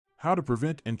How to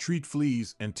prevent and treat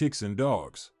fleas and ticks in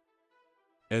dogs.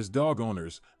 As dog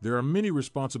owners, there are many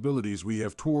responsibilities we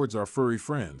have towards our furry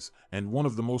friends, and one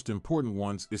of the most important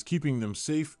ones is keeping them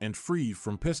safe and free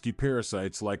from pesky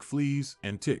parasites like fleas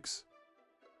and ticks.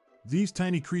 These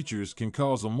tiny creatures can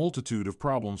cause a multitude of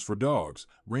problems for dogs,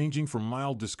 ranging from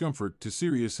mild discomfort to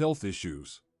serious health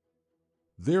issues.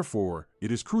 Therefore,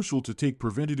 it is crucial to take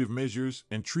preventative measures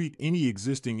and treat any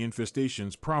existing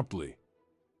infestations promptly.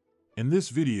 In this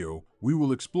video, we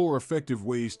will explore effective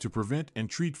ways to prevent and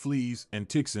treat fleas and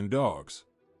ticks in dogs.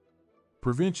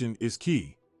 Prevention is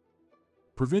key.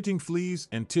 Preventing fleas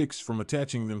and ticks from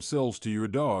attaching themselves to your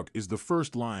dog is the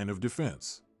first line of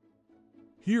defense.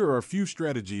 Here are a few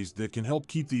strategies that can help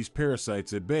keep these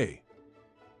parasites at bay.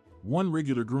 1.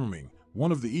 Regular grooming.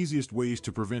 One of the easiest ways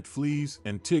to prevent fleas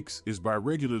and ticks is by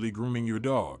regularly grooming your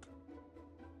dog.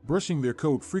 Brushing their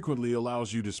coat frequently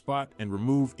allows you to spot and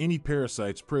remove any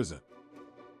parasites present.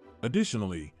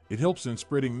 Additionally, it helps in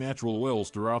spreading natural oils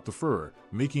throughout the fur,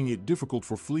 making it difficult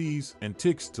for fleas and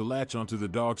ticks to latch onto the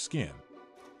dog's skin.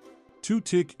 2.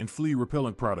 Tick and flea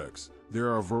repellent products. There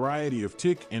are a variety of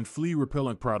tick and flea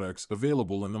repellent products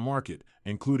available in the market,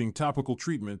 including topical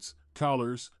treatments,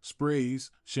 collars,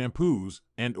 sprays, shampoos,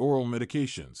 and oral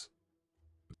medications.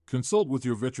 Consult with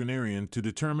your veterinarian to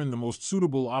determine the most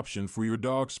suitable option for your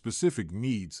dog's specific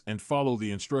needs and follow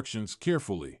the instructions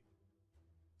carefully.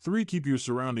 3. Keep your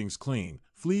surroundings clean.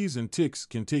 Fleas and ticks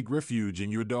can take refuge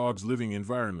in your dog's living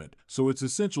environment, so it's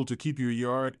essential to keep your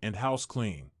yard and house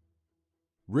clean.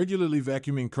 Regularly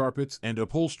vacuuming carpets and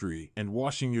upholstery and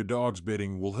washing your dog's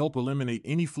bedding will help eliminate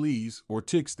any fleas or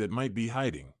ticks that might be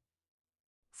hiding.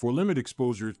 4. Limit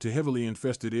exposure to heavily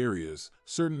infested areas.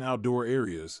 Certain outdoor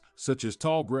areas, such as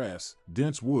tall grass,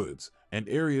 dense woods, and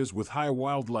areas with high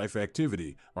wildlife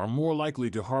activity, are more likely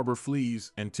to harbor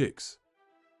fleas and ticks.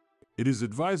 It is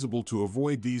advisable to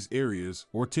avoid these areas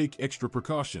or take extra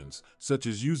precautions, such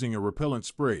as using a repellent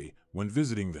spray, when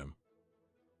visiting them.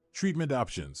 Treatment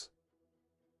options.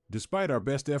 Despite our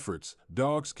best efforts,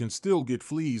 dogs can still get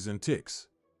fleas and ticks.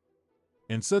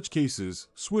 In such cases,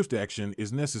 swift action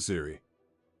is necessary.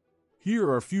 Here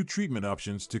are a few treatment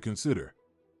options to consider.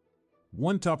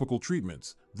 1. Topical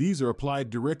treatments. These are applied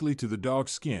directly to the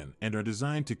dog's skin and are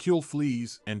designed to kill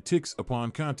fleas and ticks upon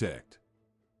contact.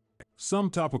 Some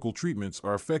topical treatments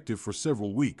are effective for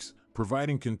several weeks,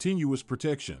 providing continuous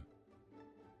protection.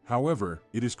 However,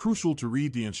 it is crucial to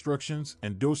read the instructions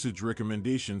and dosage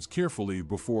recommendations carefully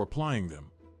before applying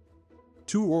them.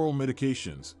 2. Oral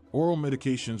medications. Oral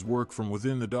medications work from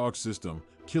within the dog's system,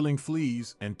 killing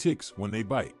fleas and ticks when they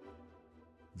bite.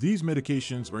 These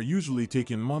medications are usually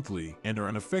taken monthly and are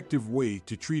an effective way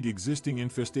to treat existing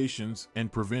infestations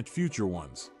and prevent future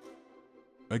ones.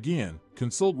 Again,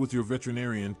 consult with your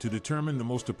veterinarian to determine the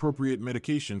most appropriate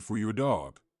medication for your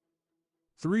dog.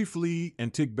 3. Flea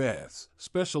and tick baths.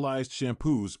 Specialized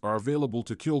shampoos are available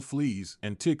to kill fleas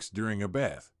and ticks during a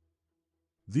bath.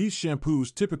 These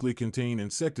shampoos typically contain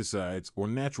insecticides or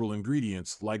natural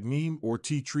ingredients like neem or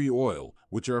tea tree oil,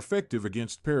 which are effective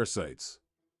against parasites.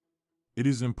 It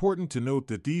is important to note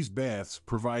that these baths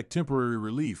provide temporary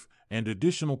relief and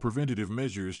additional preventative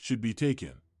measures should be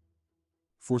taken.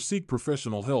 4. Seek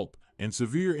professional help. In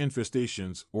severe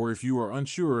infestations, or if you are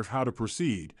unsure of how to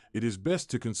proceed, it is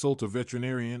best to consult a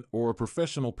veterinarian or a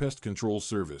professional pest control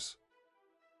service.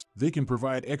 They can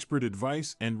provide expert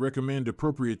advice and recommend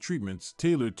appropriate treatments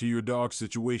tailored to your dog's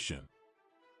situation.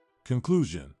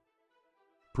 Conclusion.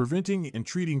 Preventing and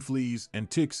treating fleas and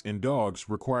ticks in dogs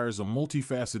requires a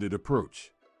multifaceted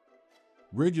approach.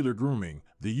 Regular grooming,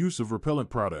 the use of repellent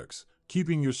products,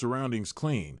 keeping your surroundings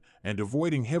clean, and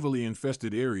avoiding heavily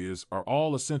infested areas are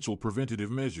all essential preventative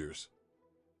measures.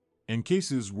 In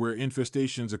cases where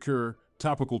infestations occur,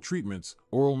 topical treatments,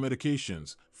 oral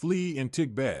medications, flea and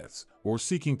tick baths, or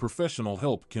seeking professional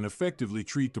help can effectively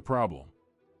treat the problem.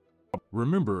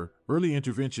 Remember, early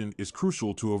intervention is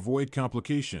crucial to avoid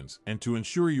complications and to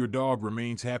ensure your dog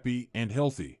remains happy and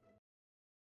healthy.